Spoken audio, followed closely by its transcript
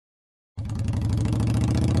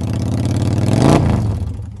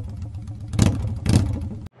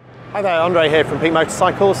Hi there, Andre here from Peak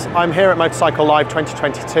Motorcycles. I'm here at Motorcycle Live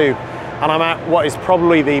 2022 and I'm at what is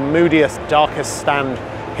probably the moodiest, darkest stand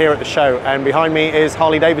here at the show, and behind me is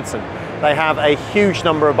Harley Davidson. They have a huge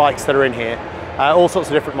number of bikes that are in here, all sorts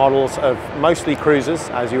of different models of mostly cruisers,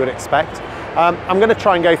 as you would expect. I'm going to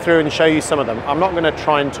try and go through and show you some of them. I'm not going to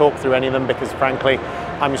try and talk through any of them because frankly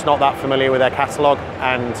I'm just not that familiar with their catalogue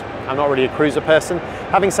and I'm not really a cruiser person.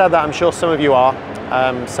 Having said that, I'm sure some of you are,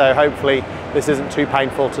 so hopefully this isn't too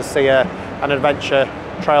painful to see an adventure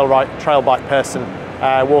trail bike person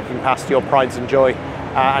walking past your prides and joy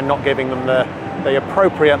and not giving them the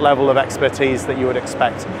appropriate level of expertise that you would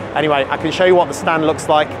expect. Anyway, I can show you what the stand looks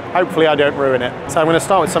like. Hopefully I don't ruin it. So I'm going to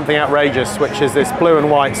start with something outrageous, which is this blue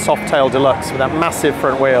and white Softail Deluxe with that massive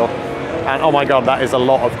front wheel. And oh my God, that is a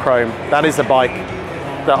lot of chrome. That is a bike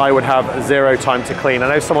that I would have zero time to clean. I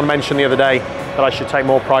know someone mentioned the other day that I should take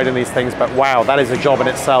more pride in these things, but wow, that is a job in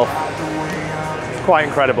itself. It's quite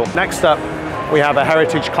incredible. Next up, we have a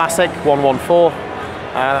Heritage Classic 114.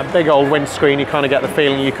 A big old windscreen, you kind of get the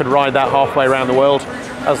feeling you could ride that halfway around the world,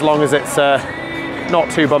 as long as it's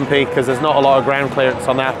not too bumpy, because there's not a lot of ground clearance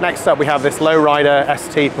on that. Next up we have this Lowrider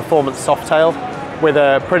ST Performance Softail with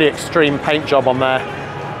a pretty extreme paint job on there,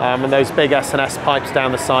 and those big S&S pipes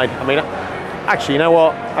down the side. I mean, actually, you know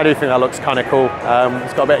what? I do think that looks kind of cool.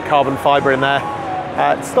 It's got a bit of carbon fibre in there.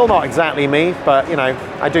 It's still not exactly me, but you know,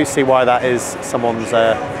 I do see why that is someone's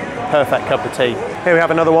perfect cup of tea. Here we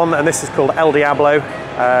have another one, and this is called El Diablo.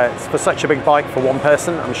 It's for such a big bike for one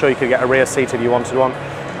person. I'm sure you could get a rear seat if you wanted one.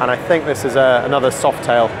 And I think this is another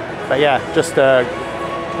Softail. But yeah, that's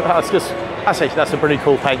a pretty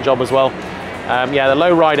cool paint job as well. Yeah, the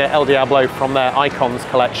Lowrider El Diablo from their Icons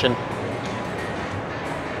collection.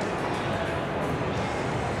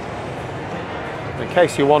 In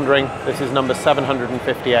case you're wondering, this is number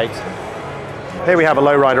 758. Here we have a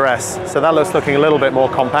Lowrider S. So that looks looking a little bit more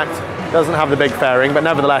compact. Doesn't have the big fairing, but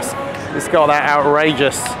nevertheless, it's got that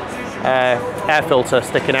outrageous air filter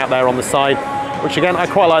sticking out there on the side, which again, I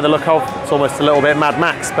quite like the look of. It's almost a little bit Mad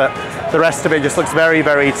Max, but the rest of it just looks very,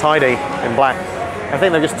 very tidy in black. I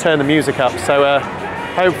think they've just turned the music up, so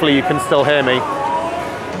hopefully you can still hear me.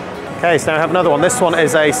 Okay, so now I have another one. This one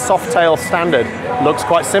is a Softail Standard. Looks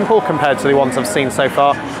quite simple compared to the ones I've seen so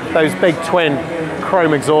far. Those big twin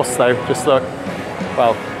chrome exhausts though, just look,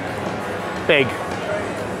 well, big.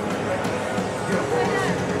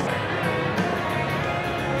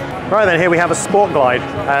 Right then, here we have a Sport Glide.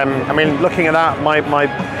 I mean, looking at that, my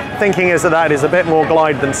thinking is that is a bit more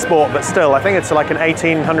glide than sport, but still, I think it's like an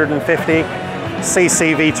 1850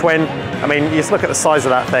 cc V-twin. I mean, you just look at the size of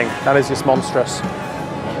that thing. That is just monstrous.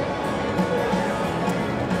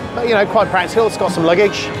 But you know, quite practical. It's got some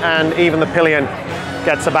luggage, and even the pillion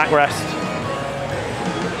gets a backrest.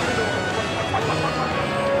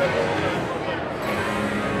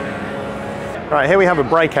 Right, here we have a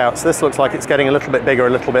Breakout. So this looks like it's getting a little bit bigger, a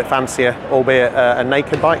little bit fancier, albeit a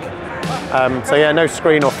naked bike. So yeah, no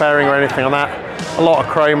screen or fairing or anything on that. A lot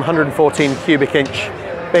of chrome, 114 cubic inch,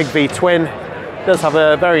 big V-twin. Does have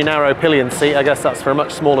a very narrow pillion seat. I guess that's for a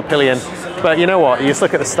much smaller pillion. But you know what? You just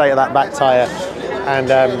look at the state of that back tyre, and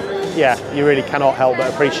yeah, you really cannot help but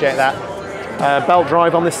appreciate that. Belt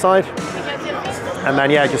drive on this side, and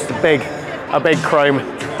then yeah, just a big chrome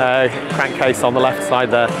crankcase on the left side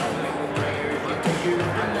there.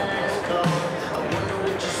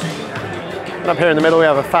 And up here in the middle we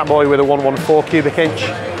have a Fat Boy with a 114 cubic inch.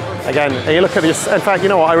 Again, and you look at this, in fact, you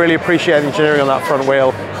know what, I really appreciate the engineering on that front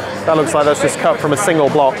wheel. That looks like that's just cut from a single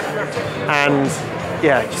block. And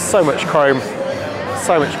yeah, just so much chrome,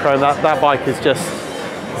 so much chrome. That bike is just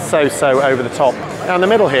so over the top. Now in the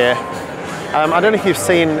middle here, I don't know if you've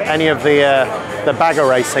seen any of the bagger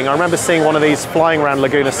racing. I remember seeing one of these flying around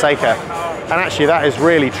Laguna Seca, and actually that is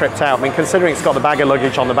really tripped out. I mean, considering it's got the bagger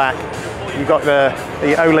luggage on the back, you've got the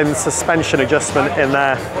Olin suspension adjustment in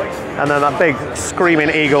there, and then that big Screaming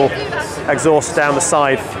Eagle exhaust down the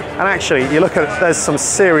side. And actually, you look at, there's some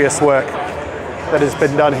serious work that has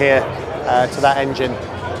been done here to that engine.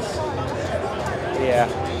 Yeah.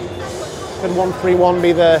 Could 131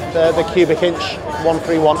 be the cubic inch?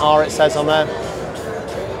 131R it says on there.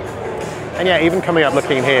 And yeah, even coming up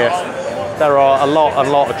looking here, there are a lot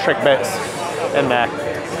of trick bits in there.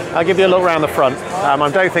 I'll give you a look around the front. I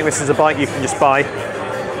don't think this is a bike you can just buy.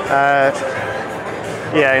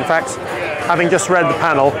 Yeah, in fact, having just read the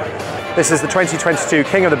panel, this is the 2022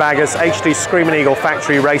 King of the Baggers HD Screaming Eagle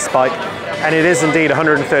factory race bike, and it is indeed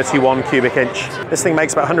 131 cubic inch. This thing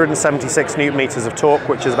makes about 176 newton meters of torque,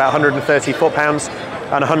 which is about 130 foot-pounds,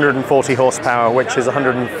 and 140 horsepower, which is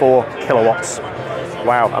 104 kilowatts.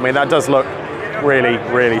 Wow, I mean, that does look really,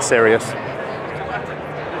 really serious.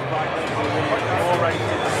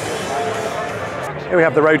 Here we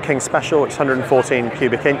have the Road King Special, which is 114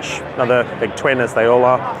 cubic inch, another big twin as they all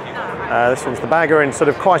are. This one's the bagger in sort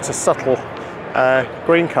of quite a subtle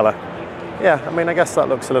green colour. Yeah, I mean, I guess that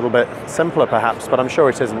looks a little bit simpler perhaps, but I'm sure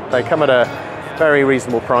it isn't. They come at a very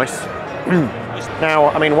reasonable price. Now,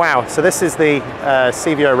 I mean, wow, so this is the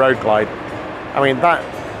CVO Road Glide. I mean,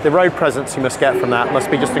 the road presence you must get from that must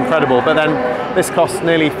be just incredible, but then this costs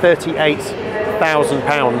nearly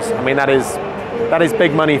 £38,000. I mean, that is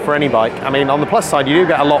big money for any bike. I mean, on the plus side, you do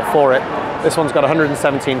get a lot for it. This one's got a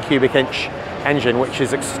 117 cubic inch engine, which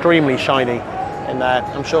is extremely shiny in there.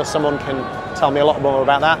 I'm sure someone can tell me a lot more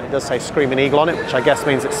about that. It does say Screaming Eagle on it, which I guess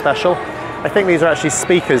means it's special. I think these are actually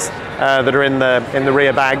speakers that are in the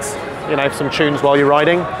rear bags. You know, some tunes while you're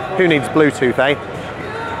riding. Who needs Bluetooth, eh?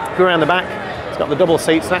 Go around the back. It's got the double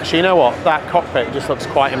seats, and actually, you know what? That cockpit just looks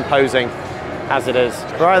quite imposing as it is.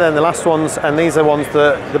 Right then, the last ones, and these are ones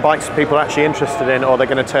that the bikes people are actually interested in, or they're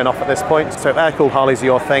going to turn off at this point. So if air-cooled Harleys are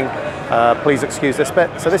your thing, please excuse this bit.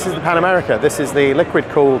 So this is the Pan America. This is the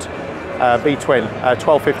liquid-cooled B-twin,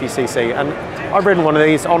 1250cc, and I've ridden one of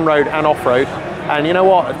these on-road and off-road, and you know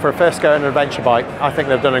what? For a first go at an adventure bike, I think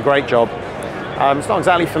they've done a great job. It's not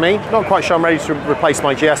exactly for me. Not quite sure I'm ready to replace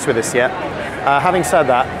my GS with this yet. Having said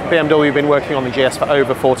that, BMW have been working on the GS for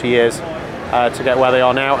over 40 years to get where they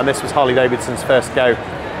are now, and this was Harley Davidson's first go.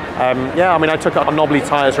 Yeah, I mean, I took it on knobbly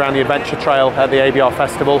tyres around the adventure trail at the ABR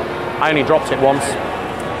festival. I only dropped it once,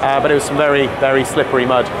 but it was some very, very slippery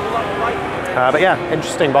mud. But yeah,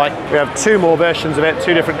 interesting bike. We have two more versions of it,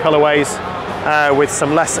 two different colorways with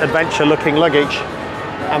some less adventure-looking luggage,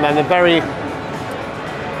 and then the very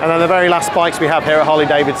last bikes we have here at Harley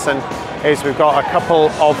Davidson is we've got a couple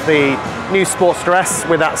of the new Sportster S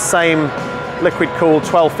with that same liquid-cooled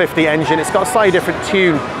 1250 engine. It's got a slightly different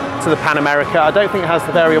tune to the Pan America. I don't think it has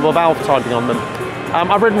the variable valve typing on them.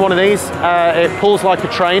 I've ridden one of these. It pulls like a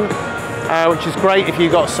train, which is great if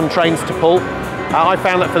you've got some trains to pull. I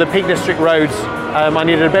found that for the Peak District roads, I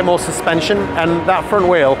needed a bit more suspension, and that front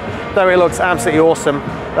wheel, though it looks absolutely awesome,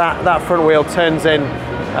 that front wheel turns in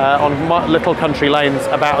on little country lanes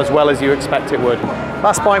about as well as you expect it would.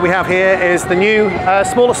 Last bike we have here is the new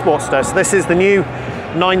smaller Sportster. So this is the new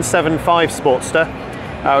 975 Sportster,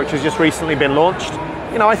 which has just recently been launched.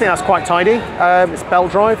 You know, I think that's quite tidy. It's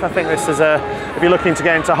belt drive. I think this is if you're looking to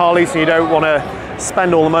get into Harleys and you don't want to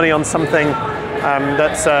spend all the money on something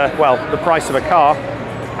that's, well, the price of a car,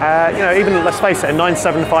 you know, even, let's face it, a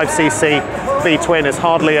 975cc V-twin is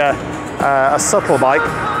hardly a subtle bike,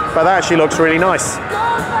 but that actually looks really nice.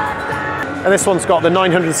 And this one's got the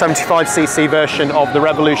 975cc version of the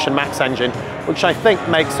Revolution Max engine, which I think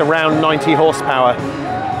makes around 90 horsepower.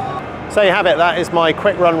 So you have it, that is my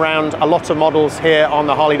quick run round a lot of models here on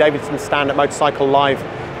the Harley Davidson stand at Motorcycle Live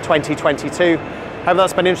 2022. Hope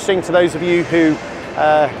that's been interesting to those of you who,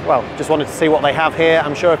 well, just wanted to see what they have here.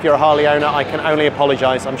 I'm sure if you're a Harley owner, I can only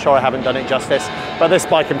apologise. I'm sure I haven't done it justice. But this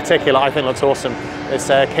bike in particular, I think looks awesome. This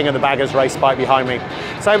King of the Baggers race bike behind me.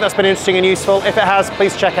 So I hope that's been interesting and useful. If it has,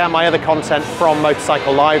 please check out my other content from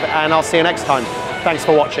Motorcycle Live, and I'll see you next time. Thanks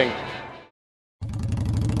for watching.